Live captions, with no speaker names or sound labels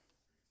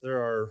There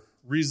are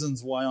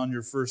reasons why on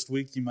your first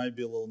week you might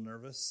be a little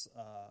nervous,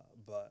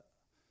 but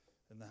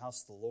in the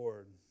house of the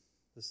Lord,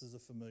 this is a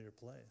familiar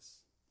place.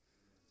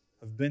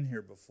 I've been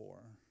here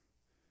before.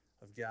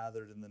 I've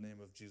gathered in the name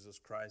of Jesus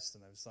Christ,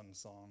 and I've sung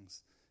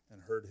songs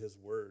and heard his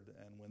word.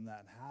 And when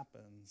that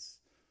happens,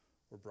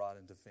 we're brought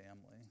into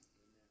family.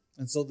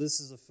 And so this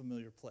is a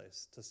familiar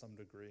place to some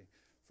degree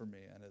for me,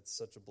 and it's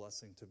such a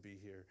blessing to be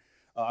here.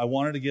 I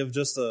wanted to give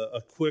just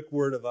a quick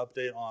word of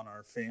update on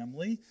our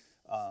family.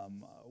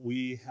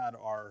 We had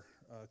our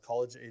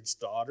college-age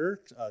daughter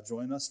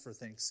join us for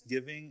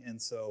Thanksgiving, and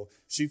so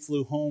she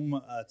flew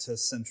home to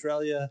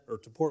Centralia, or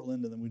to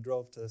Portland, and then we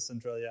drove to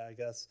Centralia, I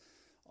guess,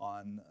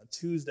 on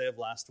Tuesday of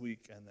last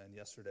week, and then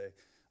yesterday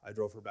I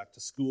drove her back to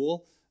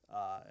school,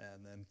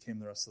 and then came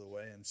the rest of the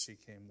way, and she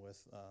came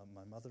with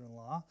my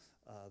mother-in-law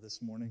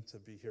this morning to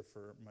be here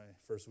for my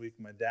first week.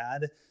 My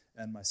dad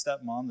and my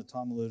stepmom, that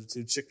Tom alluded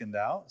to, chickened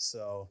out,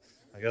 so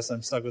I guess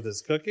I'm stuck with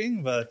his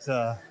cooking, but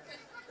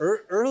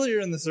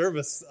earlier in the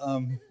service,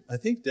 I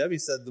think Debbie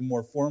said the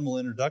more formal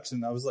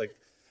introduction. I was like,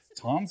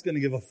 Tom's going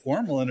to give a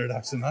formal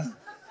introduction, huh?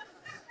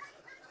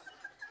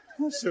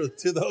 I'm not sure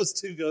those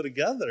two go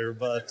together,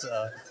 but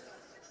I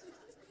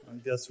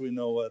guess we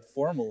know what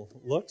formal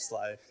looks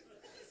like.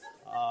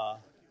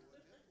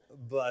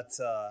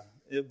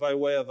 By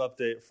way of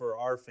update for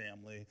our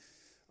family,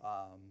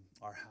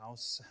 our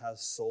house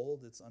has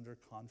sold. It's under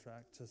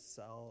contract to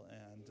sell,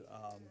 and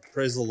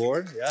praise the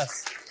Lord,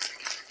 yes.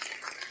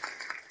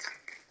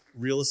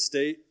 Real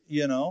estate,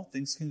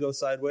 things can go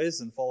sideways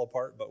and fall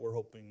apart, but we're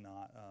hoping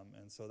not.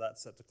 And so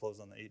that's set to close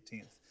on the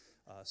 18th.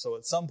 So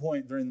at some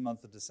point during the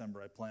month of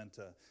December, I plan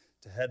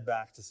to head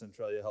back to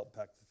Centralia, help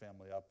pack the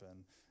family up,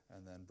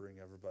 and then bring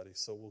everybody.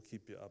 So we'll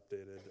keep you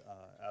updated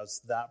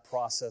as that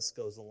process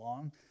goes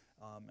along.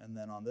 And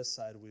then on this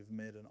side, we've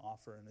made an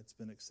offer, and it's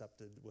been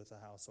accepted with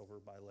a house over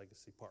by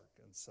Legacy Park.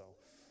 And so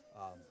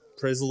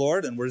praise the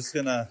Lord, and we're just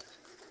going to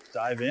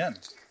dive in.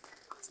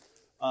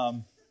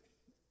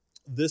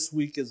 This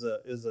week is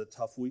a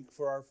tough week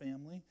for our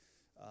family.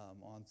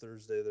 On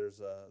Thursday, there's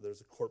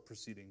a court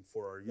proceeding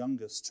for our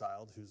youngest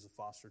child, who's a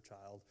foster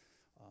child,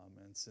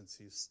 and since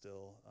he's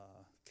still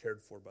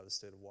cared for by the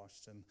state of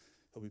Washington,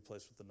 he'll be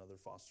placed with another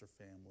foster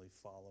family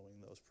following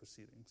those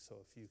proceedings. So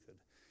if you could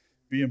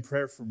be in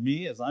prayer for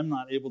me, as I'm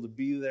not able to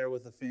be there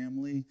with the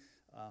family,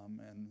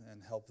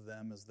 and help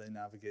them as they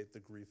navigate the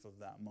grief of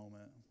that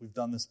moment. We've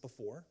done this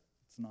before.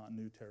 It's not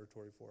new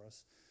territory for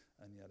us,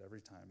 and yet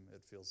every time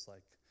it feels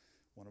like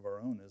one of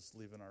our own is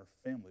leaving our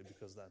family,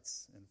 because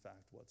that's, in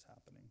fact, what's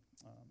happening.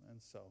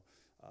 And so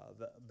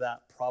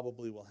that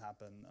probably will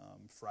happen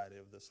Friday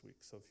of this week.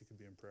 So if you could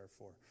be in prayer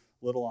for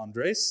little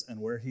Andres and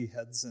where he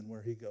heads and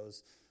where he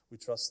goes, we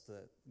trust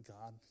that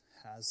God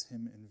has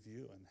him in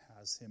view and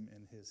has him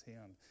in his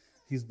hand.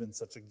 He's been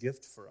such a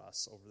gift for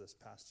us over this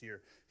past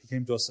year. He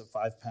came to us at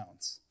 5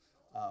 pounds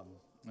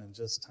and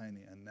just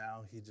tiny, and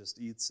now he just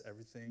eats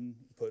everything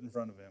put in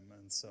front of him.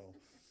 And so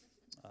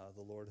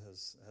the Lord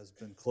has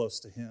been close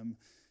to him,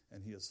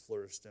 and he has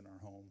flourished in our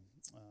home.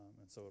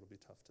 And so it'll be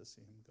tough to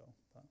see him go.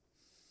 But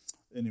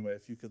anyway,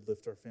 if you could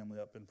lift our family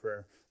up in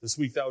prayer this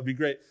week, that would be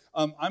great.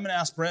 I'm going to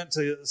ask Brent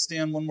to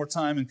stand one more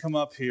time and come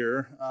up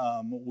here.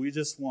 We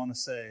just want to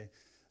say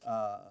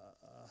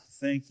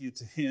thank you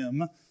to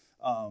him.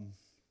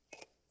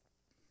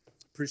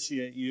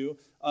 Appreciate you.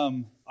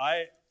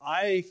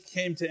 I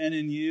came to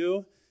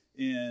NNU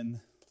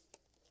in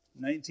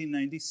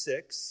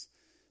 1996.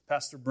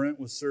 Pastor Brent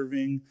was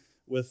serving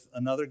with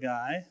another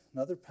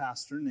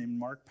pastor named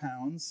Mark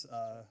Pounds.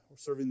 We're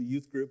serving the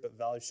youth group at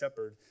Valley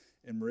Shepherd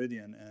in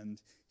Meridian,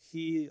 and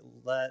he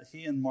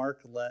and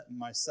Mark let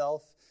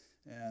myself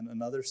and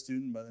another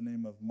student by the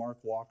name of Mark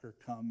Walker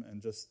come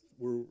and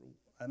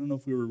I don't know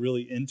if we were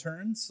really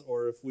interns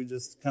or if we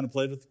just kind of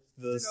played with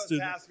the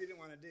student. Tasks we didn't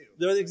want to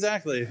do.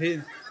 Exactly.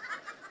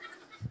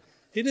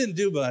 He didn't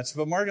do much,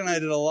 but Mark and I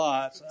did a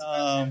lot.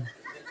 Not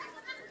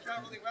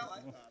really well, I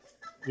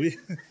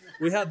thought.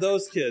 We had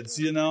those kids,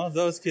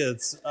 those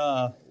kids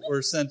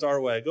were sent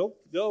our way.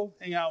 Go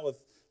hang out with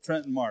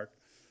Trent and Mark.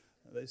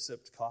 They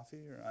sipped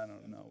coffee, or I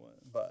don't know what.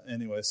 But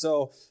anyway,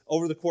 so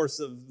over the course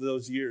of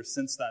those years,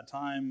 since that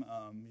time,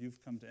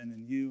 you've come to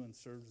NNU and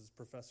served as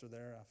professor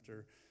there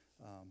after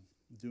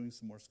doing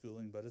some more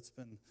schooling. But it's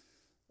been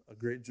a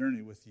great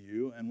journey with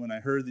you. And when I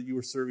heard that you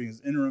were serving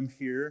as interim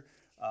here,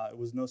 it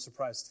was no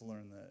surprise to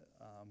learn that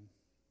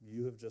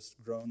you have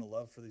just grown a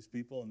love for these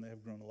people, and they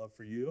have grown a love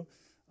for you.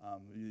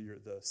 You're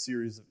the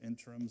series of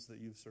interims that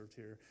you've served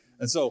here.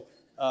 And so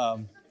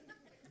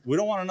we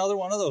don't want another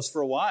one of those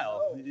for a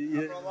while.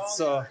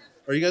 So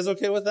are you guys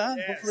okay with that?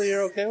 Yes. Hopefully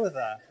you're okay with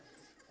that.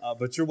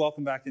 But you're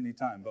welcome back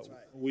anytime. But right.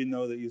 We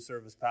know that you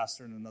serve as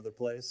pastor in another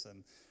place,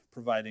 and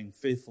providing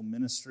faithful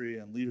ministry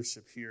and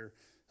leadership here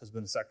has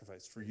been a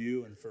sacrifice for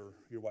you and for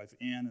your wife,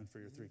 Ann, and for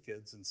your 3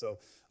 kids. And so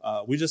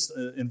we just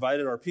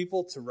invited our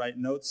people to write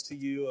notes to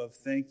you of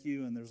thank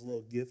you, and there's a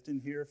little gift in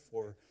here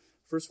for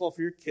First of all,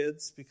 for your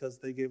kids, because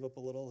they gave up a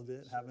little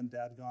bit, having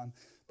dad gone,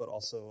 but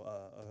also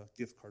a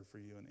gift card for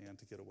you and Ann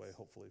to get away,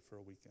 hopefully, for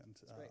a weekend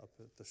up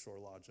at the Shore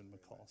Lodge in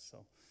McCall.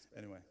 So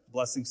anyway,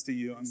 blessings to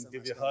you. I'm going to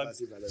give you a hug.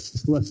 Bless you, brother.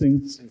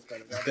 Blessings. Thanks,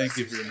 brother. Thank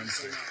you for your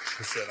ministry.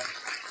 Appreciate it.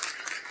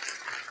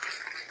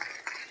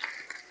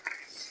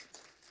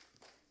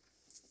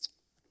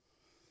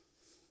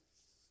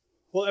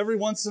 Well, every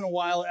once in a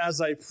while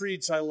as I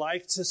preach, I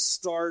like to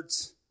start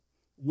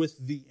with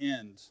the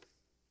end.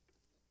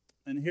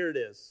 And here it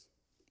is.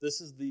 This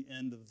is the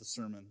end of the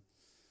sermon.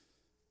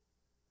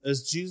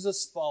 As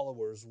Jesus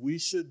followers, we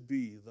should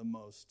be the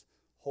most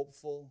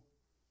hopeful,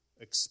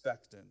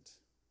 expectant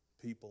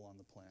people on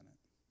the planet.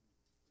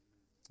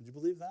 Did you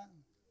believe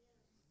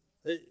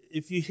that?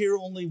 If you hear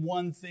only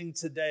one thing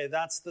today,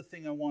 that's the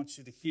thing I want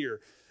you to hear.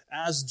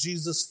 As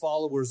Jesus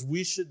followers,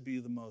 we should be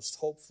the most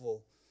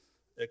hopeful,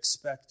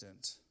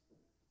 expectant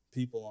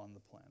people on the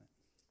planet.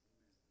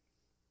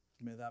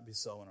 May that be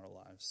so in our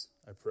lives,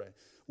 I pray.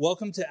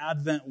 Welcome to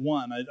Advent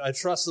 1. I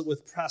trust that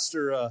with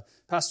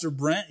Pastor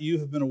Brent, you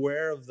have been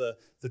aware of the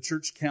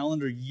church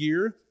calendar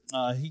year.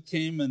 He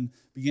came and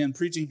began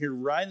preaching here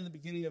right in the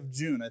beginning of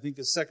June. I think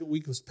his second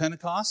week was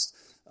Pentecost,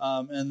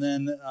 and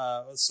then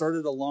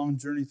started a long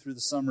journey through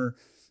the summer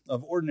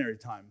of Ordinary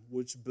Time,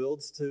 which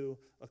builds to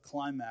a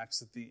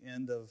climax at the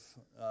end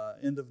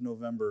of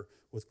November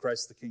with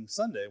Christ the King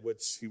Sunday,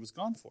 which he was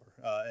gone for.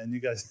 And you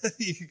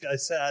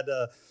guys had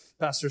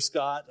Pastor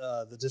Scott,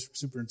 the district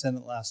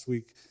superintendent, last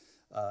week,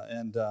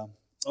 and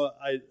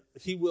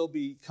he will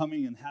be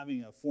coming and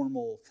having a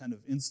formal kind of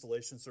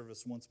installation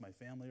service once my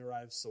family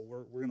arrives. So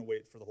we're going to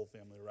wait for the whole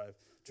family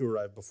to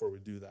arrive before we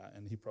do that,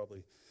 and he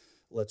probably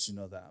lets you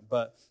know that.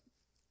 But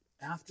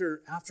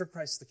after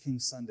Christ the King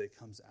Sunday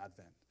comes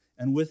Advent.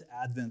 And with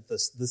Advent,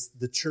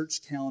 the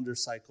church calendar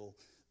cycle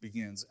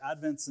begins.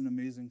 Advent's an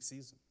amazing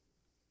season.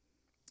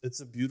 It's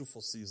a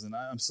beautiful season.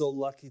 I'm so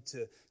lucky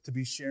to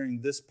be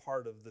sharing this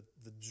part of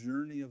the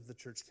journey of the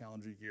church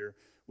calendar year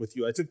with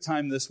you. I took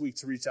time this week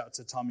to reach out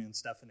to Tommy and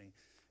Stephanie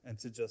and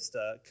to just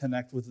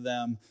connect with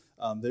them.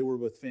 They were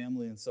with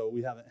family, and so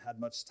we haven't had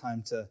much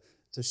time to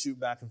shoot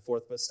back and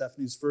forth. But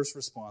Stephanie's first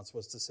response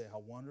was to say how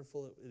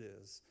wonderful it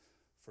is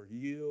for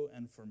you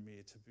and for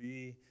me to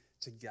be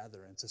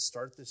together and to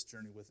start this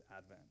journey with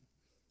Advent,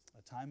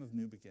 a time of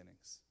new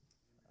beginnings,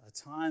 a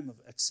time of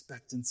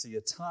expectancy, a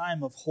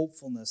time of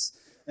hopefulness.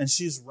 And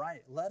she's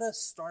right. Let us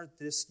start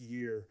this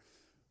year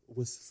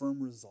with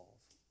firm resolve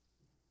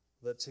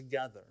that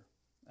together,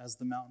 as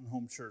the Mountain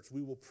Home Church,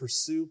 we will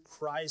pursue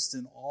Christ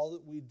in all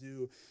that we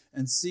do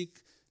and seek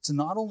to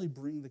not only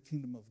bring the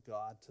kingdom of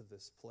God to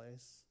this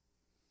place,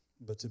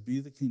 but to be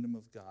the kingdom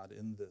of God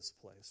in this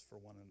place for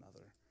one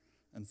another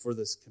and for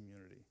this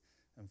community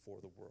and for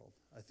the world.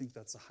 I think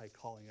that's a high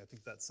calling. I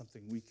think that's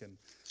something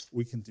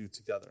we can do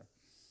together.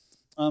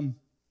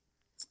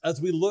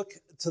 As we look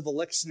to the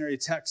lectionary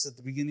text at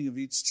the beginning of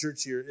each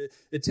church year,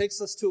 it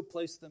takes us to a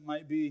place that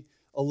might be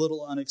a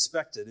little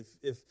unexpected.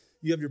 If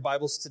you have your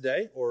Bibles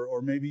today,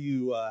 or maybe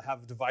you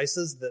have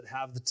devices that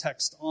have the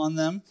text on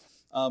them,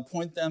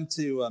 point them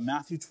to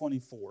Matthew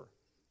 24.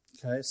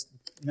 Okay,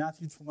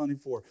 Matthew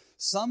 24.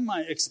 Some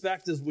might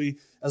expect as we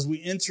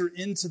enter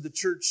into the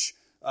church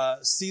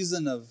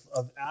season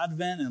of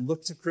Advent and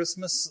look to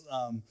Christmas,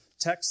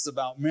 texts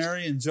about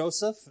Mary and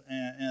Joseph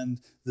and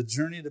the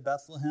journey to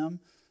Bethlehem.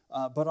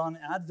 But on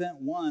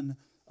Advent 1,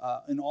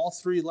 in all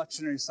three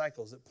lectionary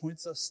cycles, it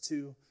points us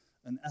to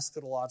an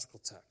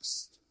eschatological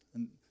text,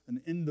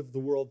 an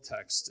end-of-the-world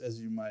text,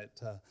 as you might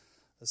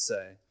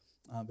say.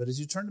 But as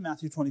you turn to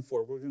Matthew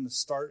 24, we're going to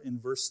start in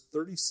verse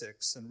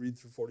 36 and read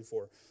through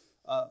 44.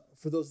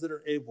 For those that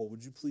are able,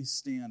 would you please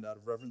stand out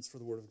of reverence for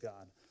the Word of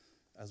God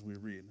as we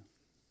read?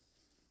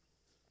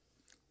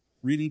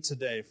 Reading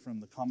today from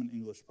the Common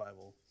English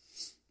Bible,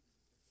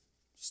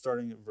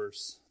 starting at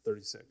verse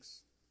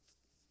 36.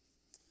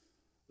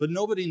 But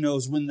nobody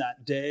knows when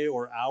that day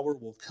or hour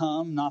will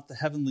come, not the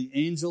heavenly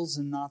angels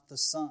and not the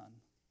Son.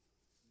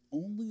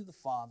 Only the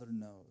Father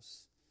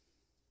knows.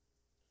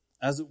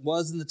 As it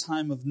was in the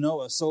time of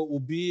Noah, so it will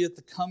be at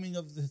the coming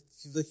of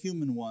the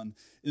human one.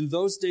 In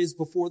those days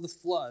before the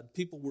flood,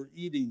 people were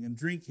eating and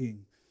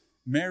drinking,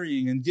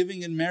 marrying and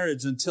giving in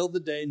marriage until the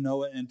day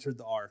Noah entered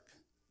the ark.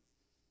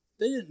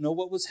 They didn't know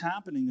what was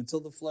happening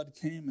until the flood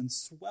came and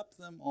swept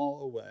them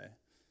all away.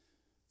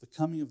 The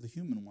coming of the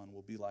human one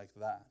will be like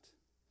that.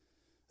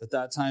 At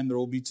that time, there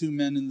will be two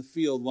men in the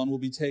field. One will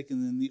be taken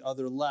and the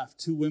other left.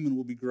 Two women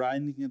will be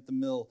grinding at the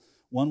mill.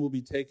 One will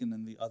be taken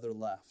and the other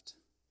left.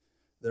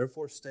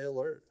 Therefore, stay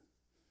alert.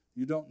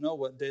 You don't know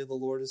what day the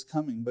Lord is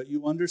coming, but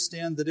you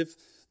understand that if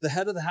the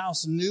head of the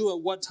house knew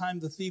at what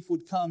time the thief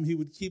would come, he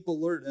would keep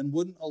alert and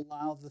wouldn't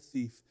allow the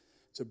thief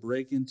to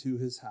break into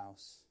his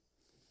house.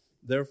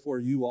 Therefore,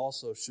 you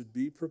also should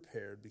be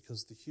prepared,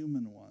 because the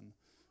human one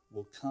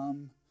will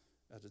come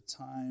at a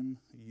time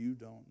you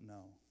don't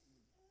know.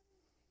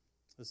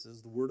 This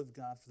is the word of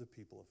God for the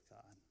people of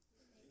God.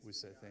 We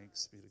say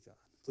thanks be to God.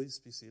 Please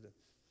be seated.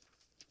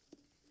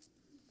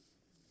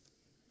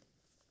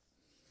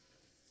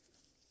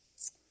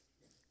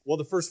 Well,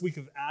 the first week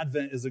of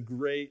Advent is a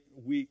great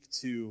week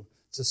to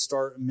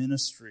start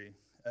ministry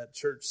at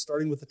church.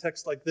 Starting with a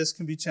text like this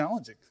can be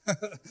challenging.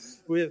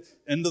 We have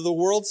end of the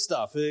world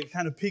stuff. It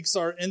kind of piques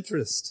our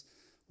interest.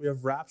 We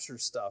have rapture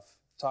stuff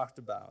talked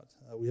about.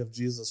 We have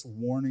Jesus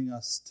warning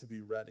us to be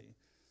ready.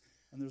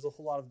 And there's a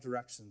whole lot of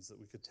directions that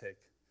we could take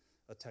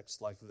a text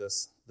like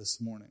this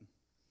morning.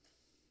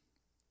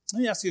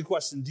 Let me ask you a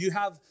question. Do you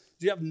have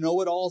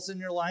know-it-alls in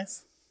your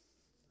life?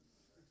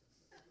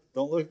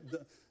 Don't look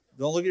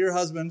at your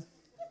husband.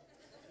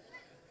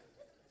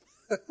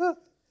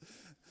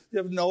 You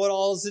have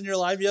know-it-alls in your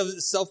life? You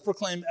have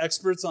self-proclaimed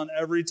experts on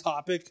every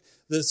topic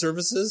that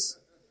surfaces?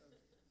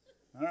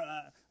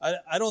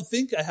 I don't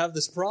think I have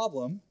this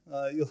problem.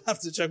 You'll have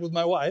to check with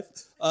my wife.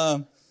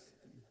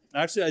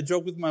 Actually, I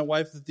joke with my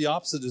wife that the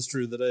opposite is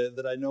true,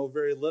 that I know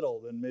very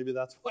little, and maybe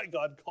that's why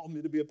God called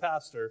me to be a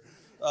pastor.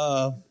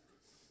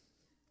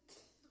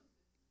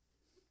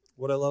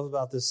 What I love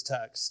about this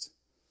text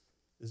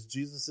is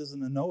Jesus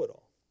isn't a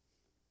know-it-all.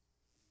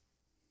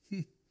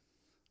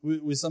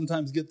 We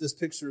sometimes get this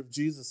picture of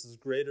Jesus as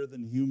greater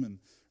than human,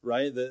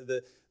 right?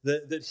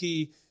 That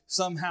he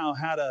somehow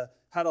had a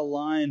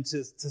line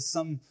to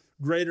some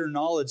greater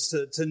knowledge,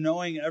 to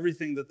knowing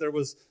everything, that there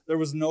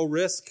was no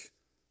risk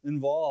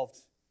involved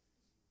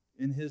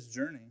in his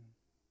journey.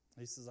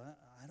 He says,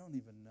 I don't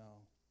even know.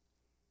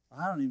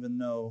 I don't even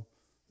know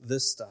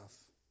this stuff.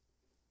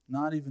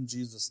 Not even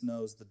Jesus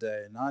knows the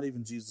day. Not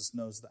even Jesus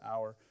knows the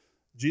hour.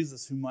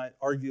 Jesus, who might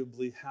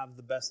arguably have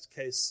the best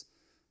case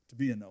to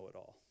be a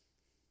know-it-all,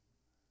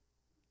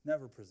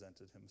 never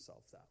presented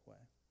himself that way.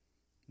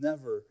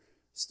 Never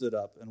stood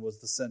up and was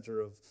the center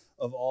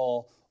of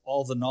all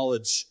the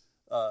knowledge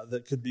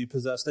that could be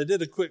possessed. I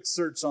did a quick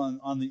search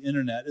on the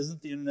internet.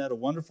 Isn't the internet a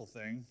wonderful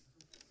thing?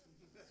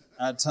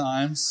 At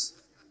times.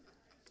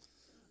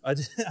 I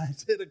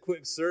did a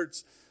quick search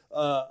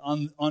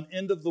on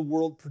end of the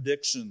world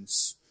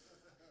predictions.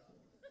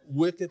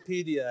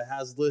 Wikipedia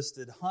has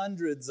listed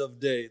hundreds of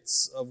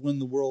dates of when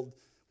the world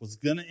was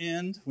going to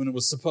end, when it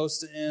was supposed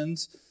to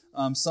end.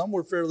 Some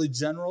were fairly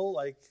general,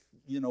 like,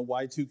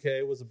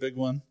 Y2K was a big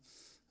one.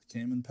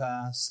 Came and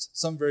passed.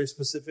 Some very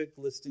specific,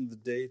 listing the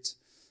date,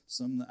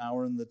 some the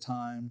hour and the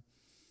time.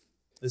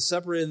 They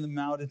separated them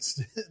out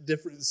into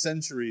different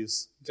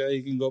centuries. Okay,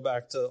 you can go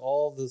back to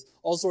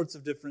all sorts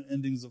of different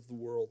endings of the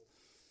world.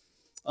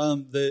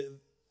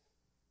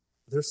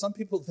 There's some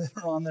people that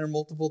are on there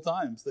multiple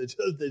times. They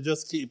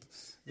just keep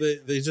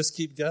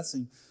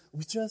guessing.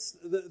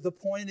 The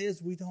point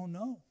is, we don't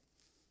know.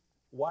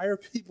 Why are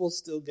people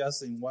still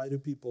guessing? Why do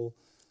people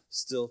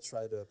still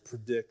try to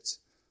predict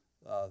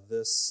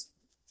this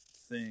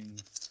thing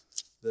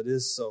that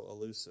is so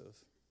elusive?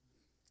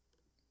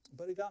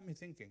 But it got me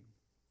thinking.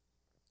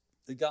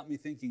 It got me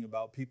thinking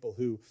about people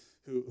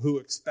who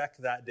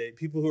expect that date,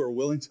 people who are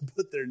willing to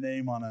put their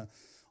name on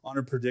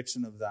a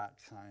prediction of that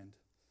kind.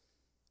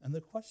 And the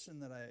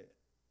question that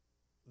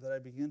I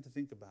began to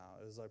think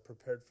about as I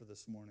prepared for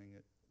this morning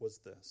was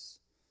this: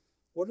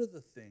 what are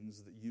the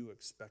things that you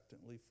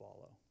expectantly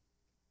follow?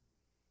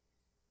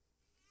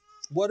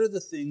 What are the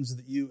things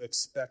that you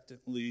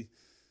expectantly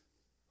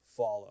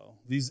follow?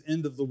 These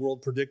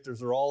end-of-the-world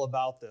predictors are all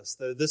about this.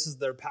 This is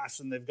their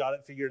passion. They've got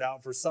it figured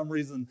out. For some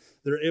reason,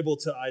 they're able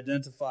to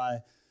identify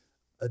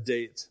a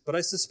date. But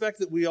I suspect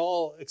that we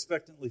all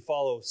expectantly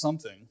follow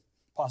something,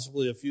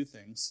 possibly a few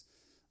things.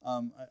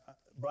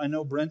 I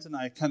know Brent and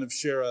I kind of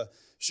share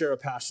a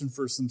passion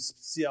for some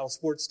Seattle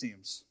sports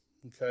teams.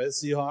 Okay, the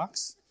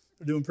Seahawks,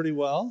 they're doing pretty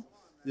well.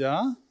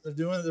 Yeah, they're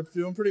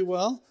doing pretty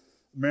well.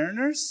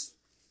 Mariners,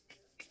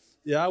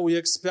 yeah, we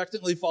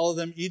expectantly follow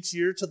them each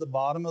year to the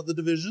bottom of the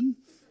division,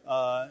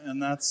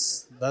 and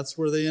that's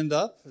where they end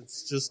up.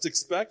 It's just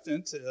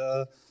expectant.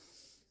 The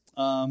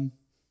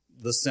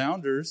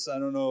Sounders, I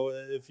don't know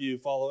if you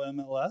follow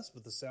MLS,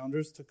 but the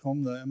Sounders took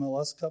home the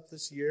MLS Cup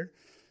this year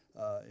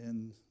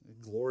in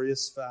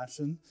glorious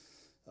fashion.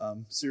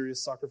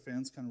 Serious soccer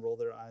fans kind of roll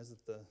their eyes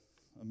at the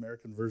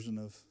American version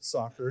of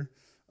soccer,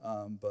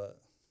 but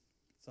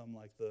some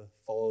like to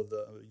follow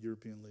the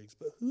European leagues.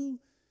 But who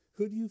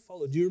do you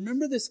follow? Do you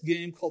remember this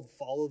game called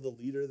Follow the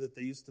Leader that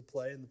they used to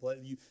play in the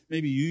play?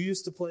 Maybe you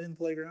used to play in the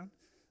playground?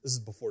 This is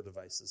before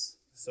devices,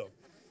 so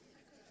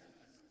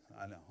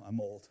I know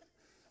I'm old.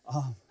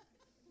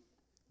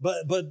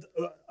 But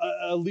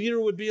a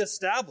leader would be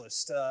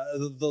established,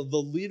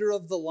 the leader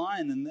of the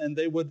line, and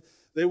they would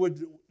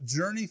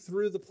journey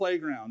through the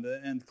playground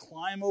and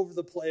climb over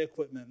the play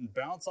equipment and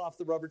bounce off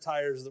the rubber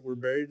tires that were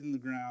buried in the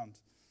ground.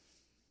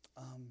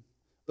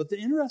 But the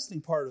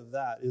interesting part of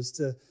that is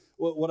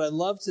what I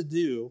love to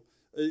do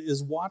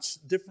is watch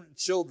different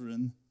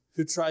children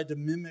who tried to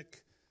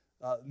mimic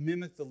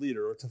the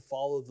leader or to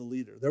follow the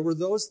leader. There were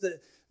those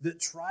that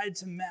tried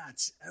to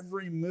match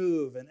every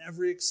move and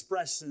every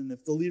expression.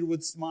 If the leader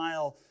would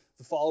smile,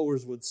 the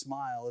followers would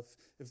smile.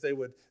 If they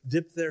would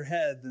dip their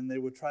head, then they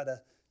would try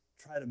to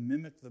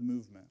mimic the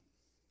movement.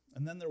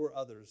 And then there were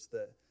others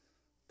that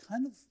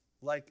kind of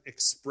like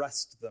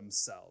expressed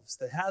themselves.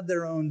 They had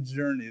their own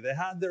journey. They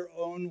had their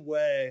own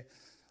way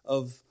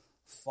of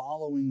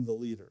following the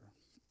leader.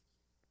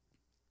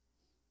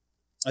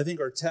 I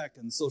think our tech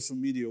and social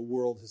media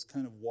world has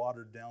kind of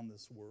watered down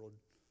this word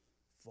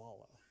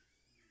follow.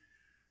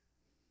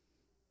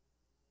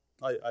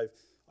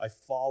 I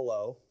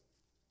follow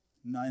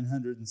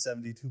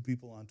 972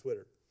 people on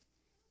Twitter.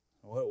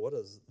 What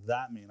does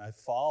that mean? I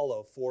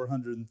follow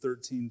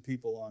 413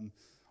 people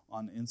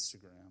on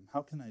Instagram.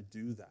 How can I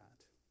do that?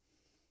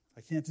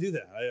 I can't do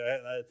that.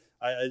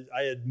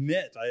 I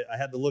admit I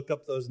had to look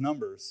up those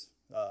numbers,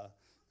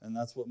 and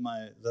that's what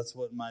my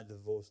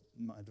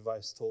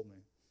device told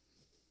me.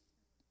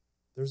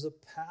 There's a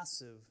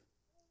passive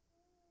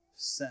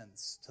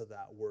sense to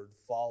that word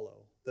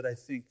follow that I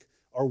think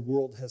our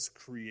world has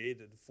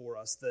created for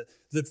us,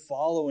 that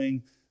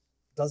following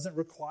doesn't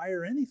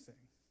require anything.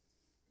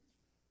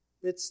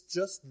 It's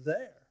just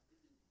there.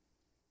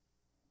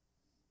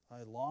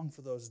 I long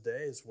for those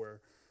days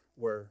where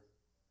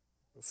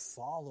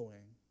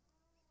following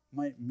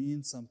might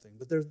mean something,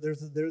 but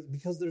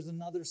because there's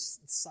another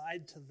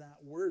side to that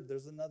word.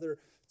 There's another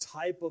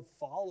type of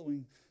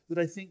following that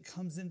I think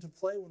comes into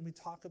play when we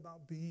talk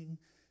about being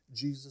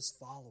Jesus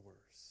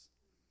followers.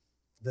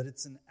 That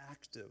it's an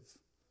active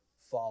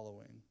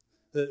following.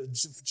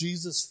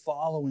 Jesus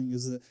following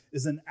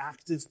is an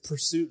active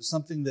pursuit,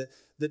 something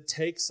that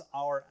takes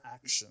our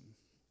action.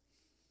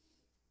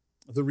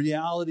 The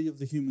reality of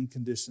the human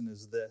condition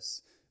is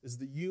this, is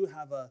that you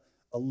have a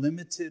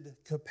limited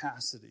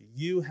capacity.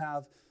 You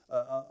have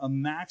a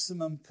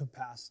maximum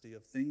capacity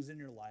of things in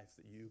your life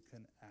that you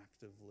can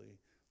actively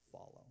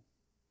follow.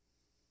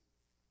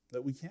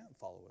 That we can't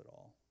follow it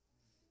all.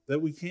 That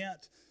we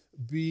can't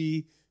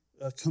be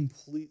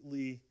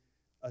completely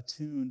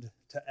attuned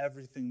to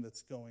everything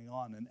that's going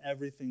on and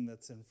everything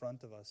that's in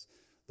front of us.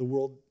 The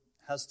world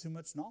has too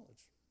much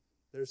knowledge.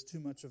 There's too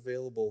much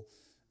available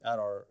at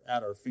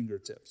our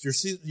fingertips.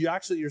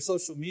 Your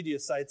social media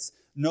sites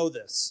know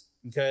this.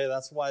 Okay,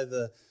 that's why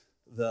the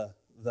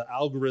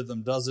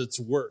algorithm does its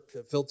work.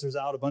 It filters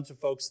out a bunch of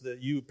folks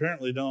that you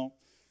apparently don't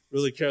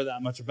really care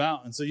that much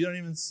about, and so you don't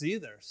even see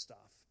their stuff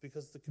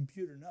because the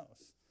computer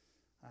knows.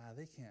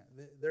 They can't.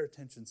 Their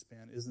attention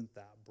span isn't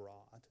that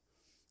broad.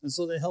 And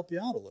so they help you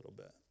out a little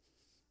bit,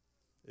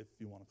 if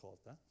you want to call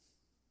it that.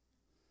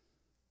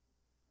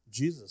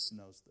 Jesus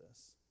knows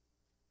this.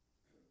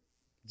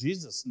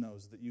 Jesus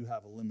knows that you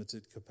have a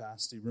limited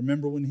capacity.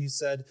 Remember when he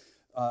said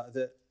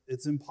that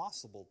it's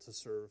impossible to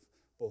serve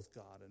both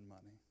God and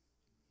money.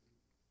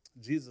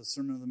 Jesus,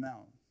 Sermon on the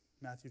Mount,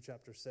 Matthew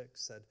chapter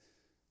 6, said,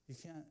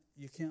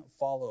 you can't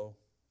follow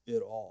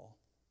it all.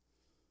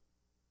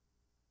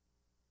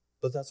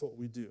 But that's what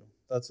we do.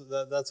 That's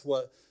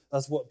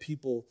what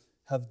people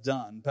have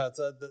done.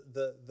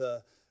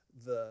 The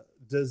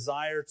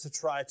desire to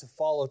try to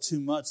follow too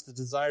much, the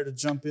desire to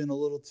jump in a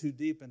little too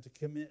deep and to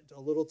commit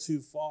a little too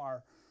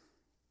far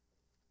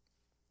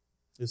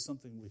is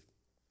something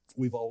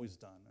we've always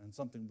done and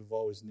something we've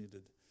always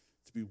needed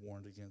to be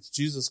warned against.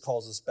 Jesus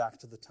calls us back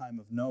to the time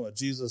of Noah.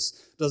 Jesus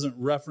doesn't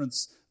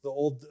reference the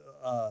Old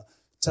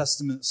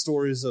Testament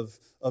stories of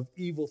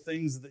evil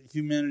things that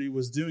humanity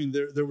was doing.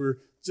 They were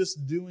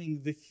just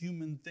doing the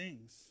human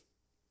things.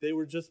 They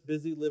were just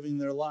busy living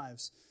their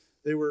lives.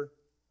 They were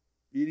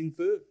eating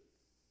food.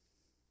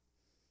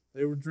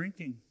 They were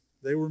drinking.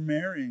 They were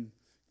marrying,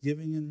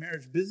 giving in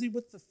marriage, busy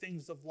with the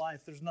things of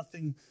life. There's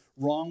nothing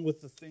wrong with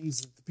the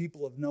things that the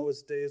people of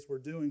Noah's days were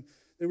doing.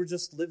 They were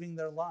just living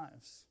their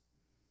lives.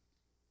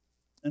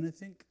 And I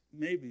think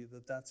maybe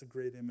that's a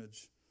great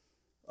image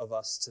of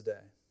us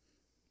today.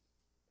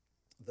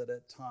 That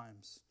at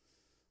times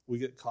we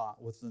get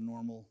caught with the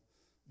normal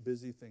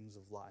busy things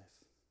of life.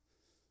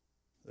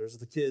 There's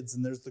the kids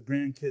and there's the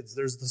grandkids,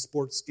 there's the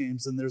sports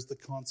games and there's the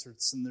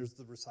concerts and there's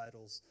the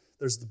recitals,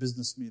 there's the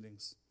business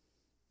meetings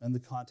and the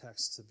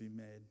contacts to be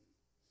made.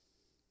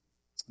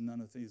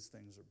 None of these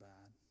things are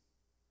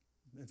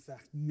bad. In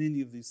fact, many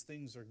of these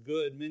things are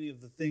good. Many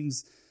of the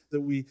things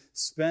that we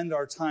spend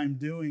our time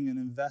doing and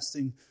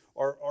investing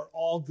are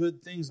all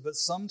good things, but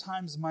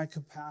sometimes my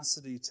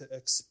capacity to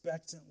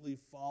expectantly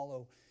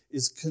follow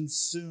is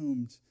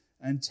consumed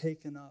and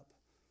taken up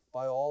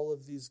by all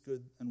of these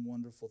good and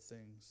wonderful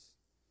things.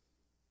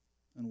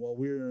 And while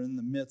we are in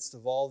the midst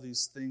of all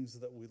these things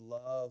that we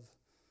love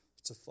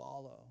to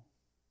follow,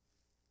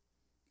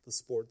 the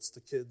sports, the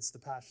kids, the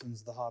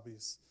passions, the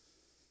hobbies,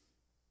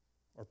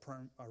 our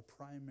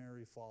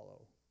primary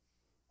follow,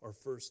 our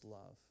first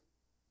love,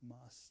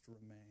 must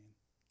remain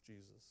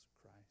Jesus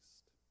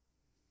Christ.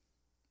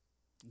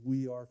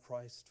 We are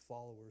Christ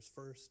followers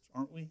first,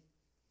 aren't we?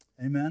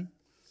 Amen?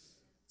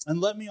 And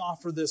let me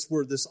offer this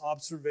word, this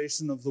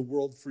observation of the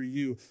world for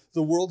you.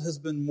 The world has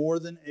been more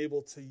than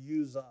able to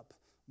use up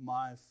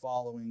my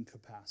following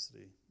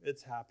capacity.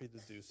 It's happy to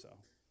do so.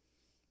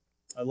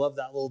 I love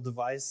that little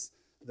device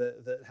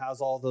that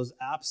has all those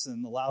apps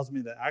and allows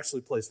me to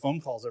actually place phone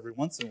calls every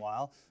once in a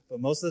while, but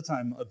most of the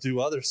time I'll do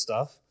other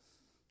stuff.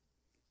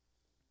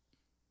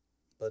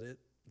 But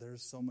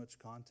there's so much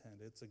content.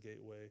 It's a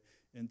gateway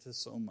into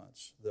so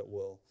much that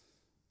will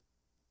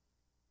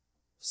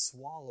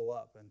swallow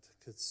up and to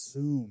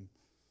consume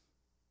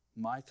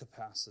my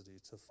capacity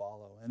to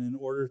follow. And in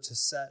order to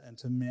set and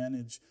to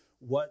manage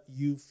what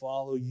you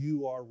follow,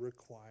 you are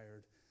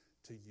required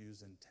to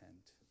use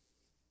intent.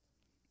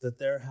 That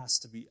there has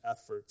to be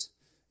effort,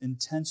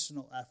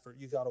 intentional effort.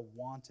 You got to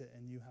want it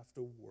and you have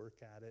to work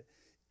at it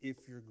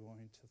if you're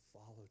going to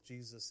follow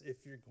Jesus,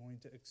 if you're going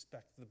to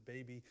expect the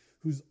baby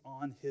who's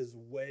on his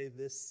way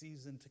this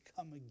season to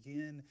come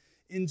again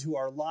into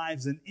our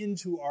lives and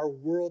into our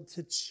world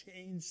to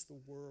change the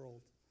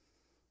world.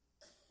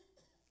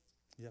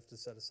 You have to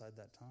set aside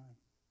that time.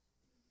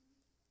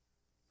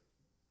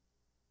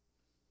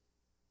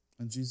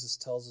 And Jesus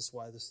tells us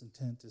why this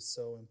intent is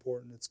so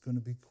important. It's going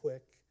to be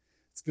quick.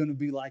 It's going to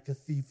be like a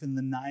thief in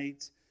the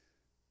night.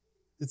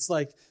 It's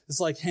like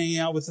hanging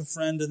out with a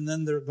friend and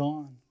then they're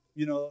gone.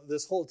 You know,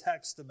 this whole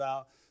text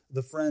about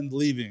the friend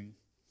leaving,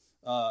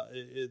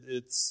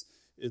 it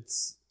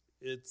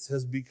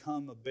has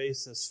become a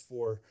basis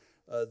for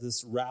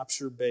this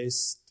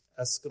rapture-based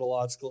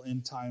eschatological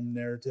end-time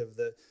narrative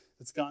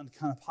that's gotten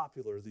kind of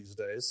popular these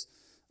days.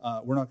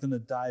 We're not going to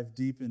dive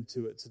deep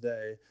into it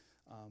today,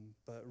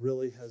 but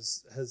really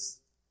has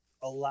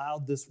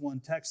allowed this one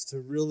text to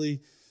really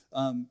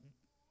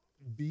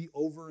be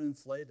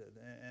overinflated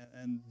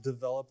and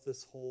develop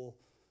this whole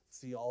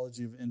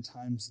theology of end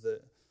times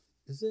that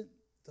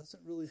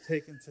doesn't really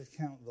take into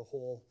account the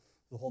whole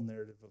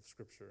narrative of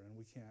Scripture, and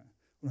we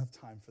don't have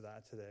time for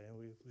that today.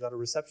 We've got a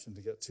reception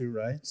to get to,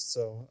 right?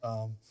 So,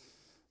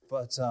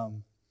 but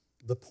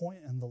the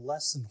point and the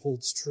lesson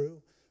holds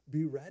true.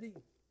 Be ready.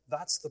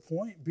 That's the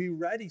point. Be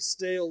ready.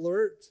 Stay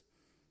alert.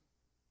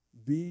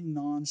 Being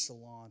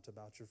nonchalant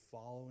about your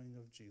following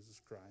of Jesus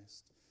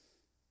Christ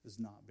is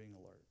not being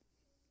alert.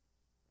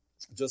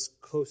 Just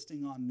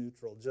coasting on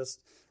neutral, just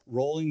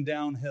rolling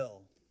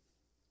downhill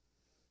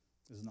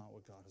is not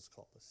what God has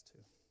called us to.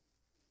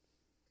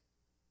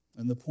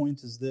 And the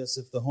point is this: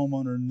 if the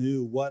homeowner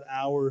knew what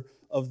hour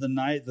of the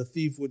night the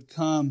thief would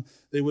come,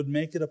 they would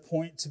make it a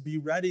point to be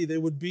ready. They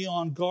would be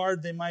on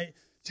guard. They might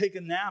take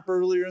a nap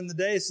earlier in the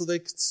day so they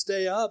could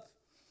stay up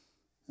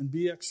and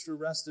be extra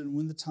rested. And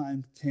when the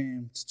time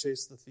came to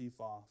chase the thief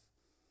off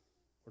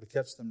or to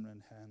catch them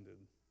red-handed,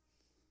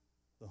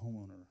 the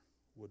homeowner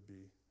would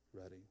be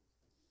ready.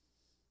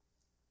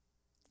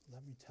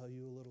 Let me tell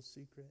you a little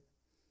secret.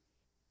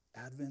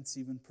 Advent's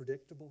even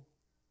predictable.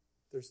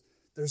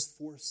 There's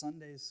 4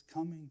 Sundays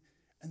coming,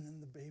 and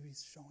then the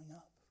baby's showing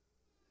up.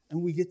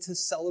 And we get to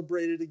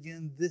celebrate it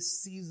again this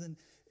season.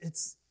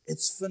 It's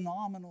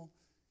phenomenal.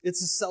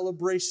 It's a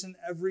celebration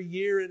every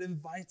year. It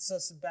invites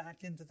us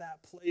back into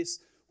that place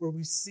where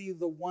we see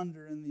the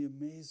wonder and the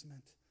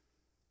amazement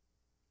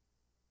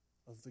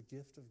of the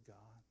gift of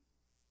God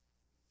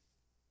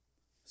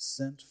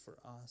sent for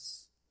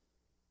us.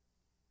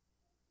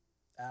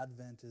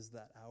 Advent is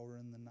that hour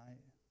in the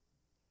night.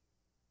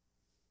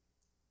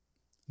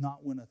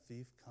 Not when a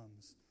thief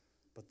comes,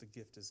 but the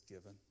gift is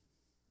given.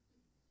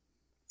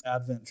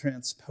 Advent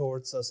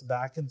transports us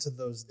back into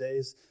those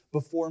days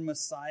before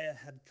Messiah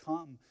had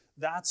come.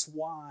 That's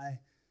why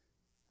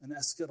an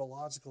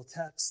eschatological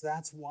text,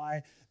 that's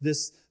why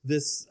this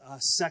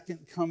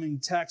second coming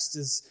text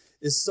is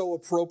so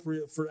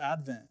appropriate for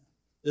Advent.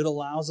 It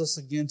allows us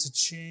again to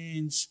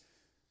change,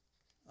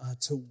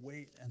 to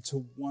wait and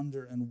to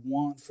wonder and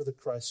want for the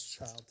Christ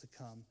child to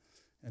come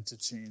and to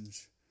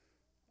change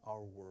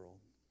our world.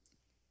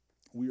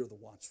 We are the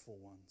watchful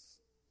ones.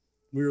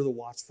 We are the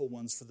watchful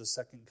ones for the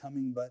second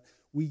coming, but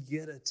we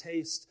get a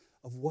taste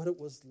of what it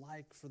was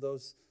like for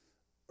those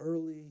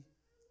early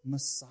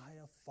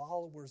Messiah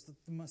followers, that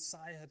the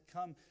Messiah had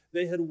come.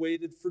 They had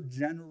waited for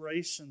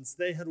generations.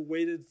 They had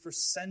waited for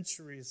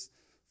centuries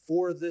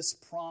for this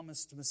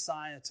promised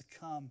Messiah to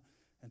come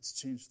and to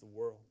change the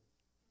world.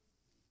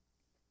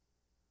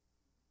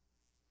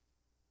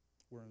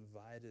 We're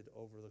invited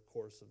over the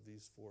course of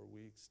these 4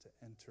 weeks to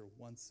enter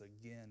once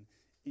again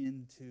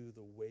into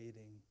the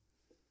waiting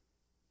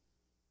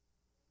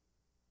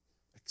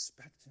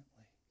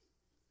expectantly.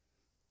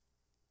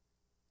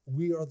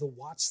 We are the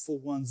watchful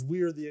ones.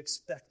 We are the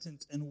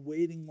expectant and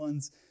waiting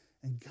ones.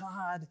 And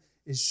God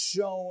is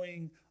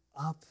showing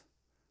up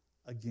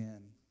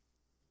again.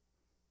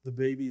 The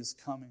baby is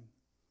coming.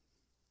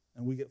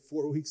 And we get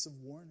 4 weeks of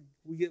warning.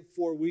 We get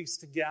 4 weeks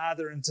to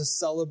gather and to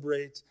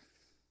celebrate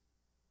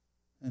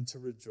and to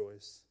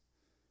rejoice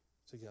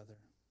together.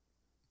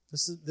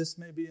 This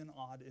may be an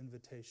odd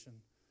invitation.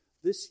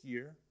 This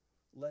year,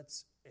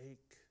 let's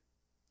ache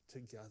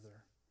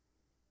together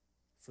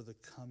for the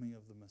coming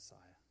of the Messiah.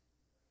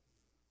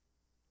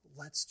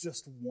 Let's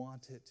just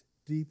want it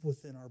deep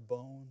within our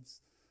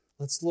bones.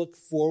 Let's look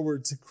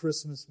forward to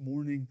Christmas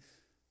morning,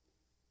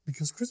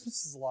 because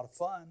Christmas is a lot of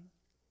fun.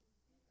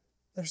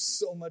 There's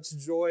so much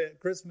joy at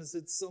Christmas.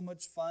 It's so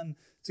much fun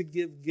to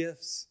give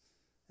gifts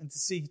and to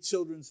see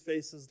children's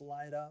faces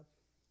light up.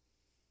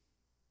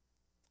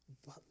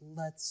 But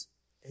let's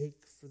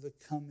ache for the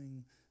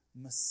coming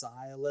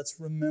Messiah. Let's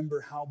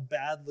remember how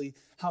badly,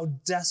 how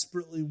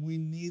desperately we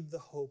need the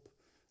hope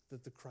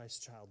that the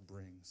Christ child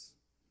brings.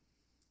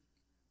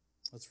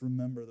 Let's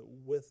remember that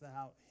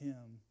without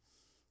him,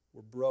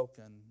 we're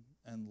broken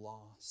and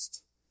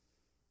lost.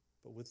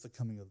 But with the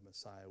coming of the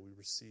Messiah, we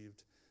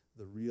received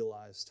the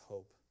realized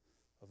hope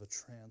of a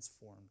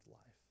transformed life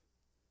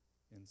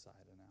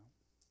inside and out.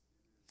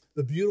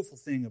 The beautiful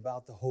thing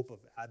about the hope of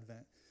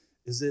Advent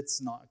is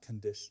it's not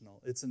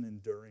conditional. It's an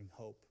enduring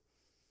hope.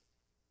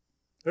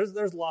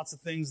 There's lots of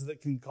things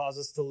that can cause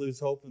us to lose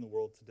hope in the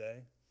world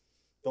today.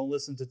 Don't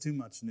listen to too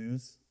much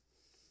news.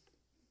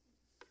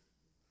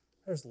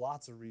 There's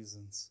lots of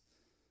reasons.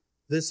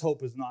 This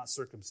hope is not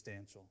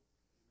circumstantial.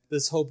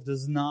 This hope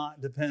does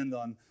not depend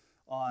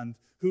on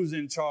who's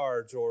in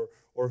charge or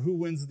who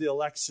wins the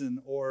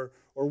election or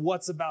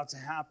what's about to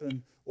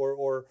happen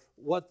or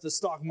what the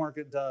stock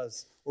market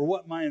does or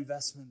what my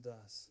investment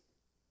does.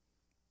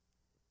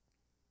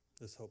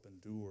 This hope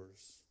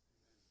endures.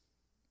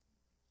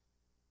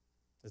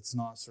 It's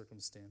not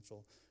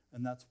circumstantial.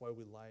 And that's why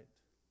we light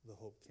the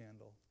hope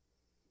candle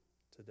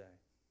today.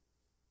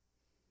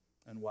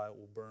 And why it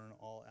will burn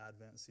all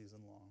Advent season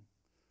long.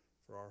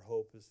 For our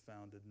hope is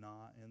founded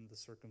not in the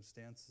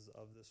circumstances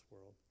of this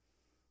world,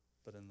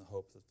 but in the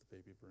hope that the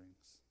baby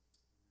brings.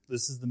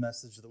 This is the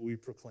message that we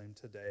proclaim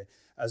today.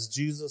 As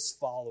Jesus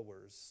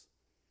followers,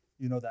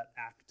 you know, that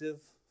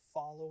active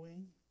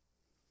following,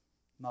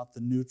 not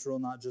the neutral,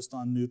 not just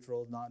on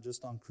neutral, not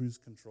just on cruise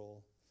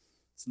control.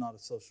 It's not a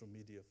social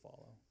media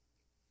follow.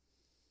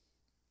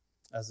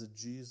 As a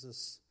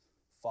Jesus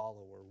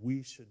follower,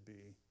 we should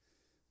be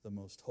the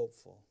most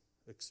hopeful,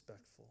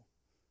 expectful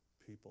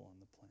people on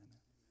the planet.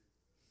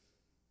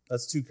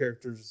 That's two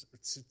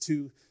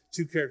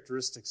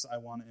characteristics I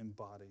want to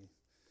embody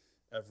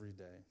every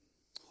day.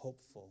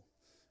 Hopeful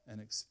and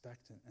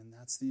expectant. And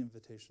that's the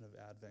invitation of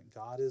Advent.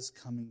 God is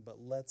coming, but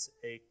let's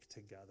ache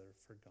together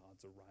for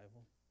God's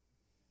arrival.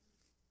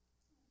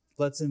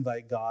 Let's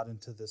invite God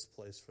into this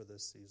place for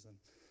this season.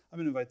 I'm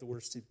going to invite the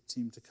worship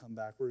team to come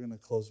back. We're going to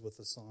close with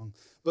a song.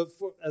 But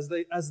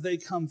as they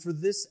come for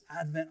this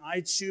Advent,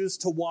 I choose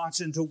to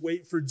watch and to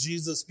wait for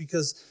Jesus,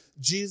 because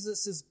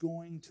Jesus is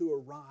going to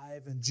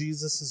arrive and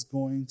Jesus is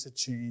going to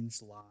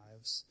change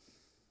lives.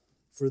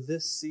 For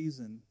this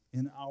season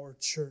in our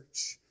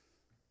church,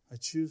 I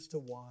choose to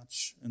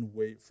watch and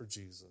wait for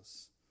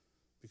Jesus,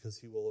 because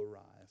he will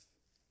arrive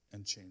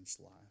and change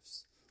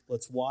lives.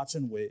 Let's watch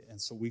and wait,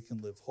 and so we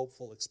can live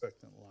hopeful,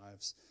 expectant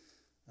lives,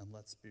 and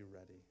let's be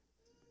ready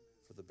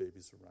for the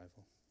baby's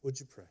arrival. Would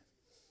you pray?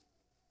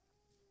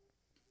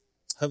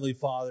 Heavenly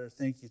Father,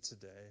 thank you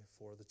today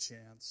for the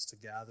chance to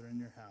gather in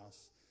your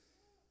house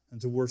and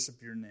to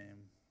worship your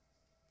name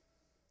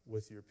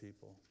with your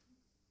people.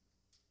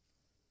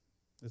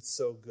 It's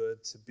so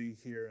good to be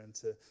here and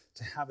to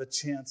have a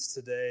chance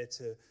today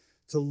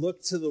to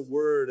look to the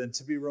Word and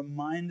to be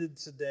reminded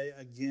today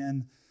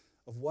again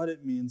of what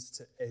it means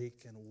to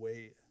ache and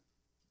wait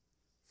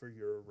for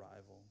your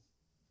arrival.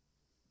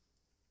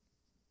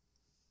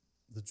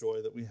 The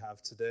joy that we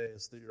have today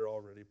is that you're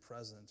already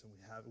present, and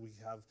we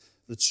have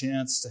the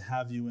chance to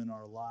have you in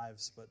our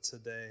lives. But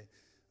today,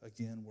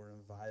 again, we're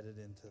invited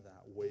into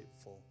that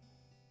waitful,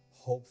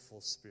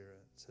 hopeful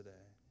spirit today.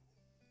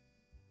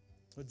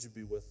 Would you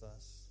be with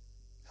us?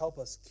 Help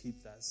us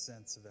keep that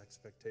sense of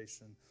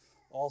expectation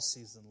all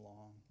season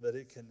long, that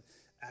it can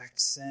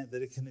accent,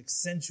 that it can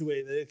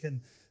accentuate, that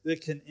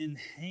it can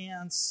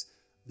enhance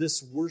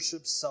this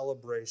worship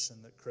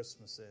celebration that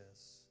Christmas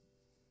is.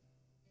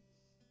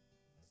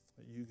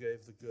 That you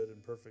gave the good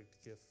and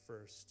perfect gift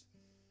first,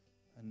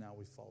 and now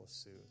we follow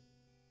suit.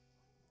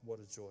 What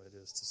a joy it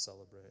is to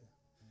celebrate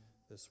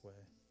this way.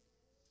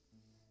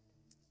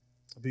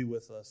 Be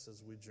with us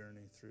as we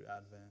journey through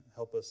Advent.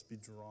 Help us be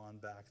drawn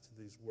back to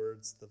these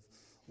words of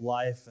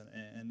life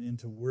and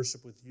into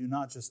worship with you,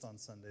 not just on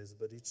Sundays,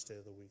 but each day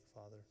of the week,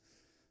 Father.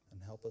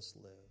 And help us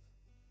live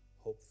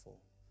hopeful,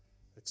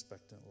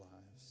 expectant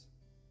lives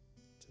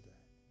today.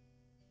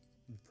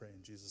 We pray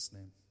in Jesus'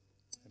 name.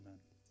 Amen.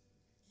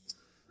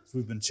 As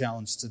we've been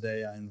challenged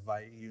today, I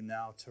invite you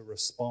now to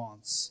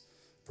response.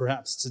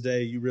 Perhaps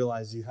today you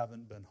realize you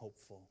haven't been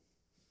hopeful,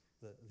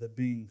 that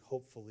being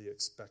hopefully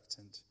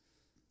expectant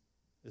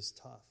is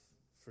tough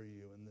for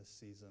you in this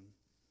season.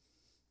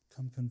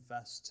 Come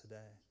confess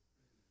today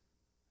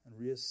and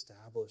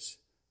reestablish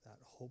that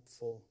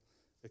hopeful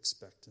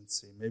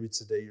expectancy. Maybe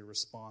today your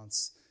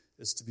response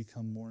is to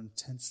become more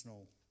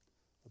intentional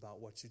about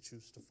what you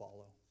choose to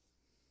follow.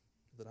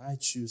 That I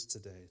choose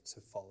today to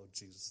follow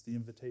Jesus. The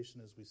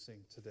invitation as we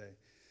sing today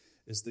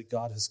is that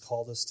God has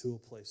called us to a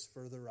place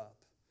further up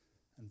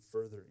and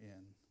further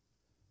in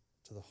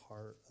to the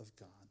heart of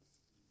God.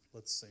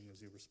 Let's sing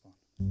as you respond.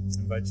 I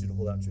invite you to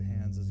hold out your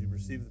hands as you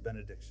receive the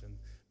benediction.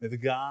 May the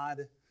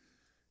God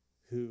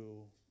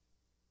who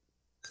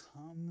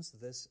comes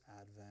this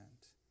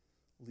Advent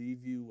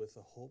leave you with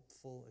a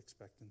hopeful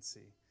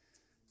expectancy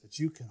that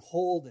you can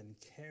hold and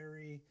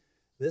carry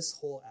this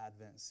whole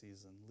Advent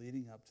season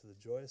leading up to the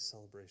joyous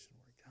celebration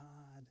where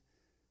God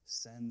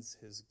sends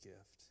his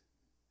gift,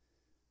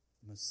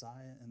 the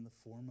Messiah in the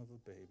form of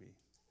a baby,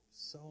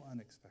 so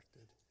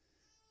unexpected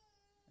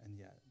and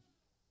yet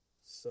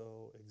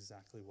so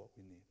exactly what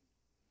we need.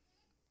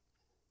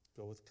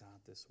 Go with God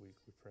this week,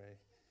 we pray.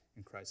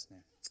 In Christ's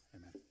name,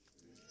 amen.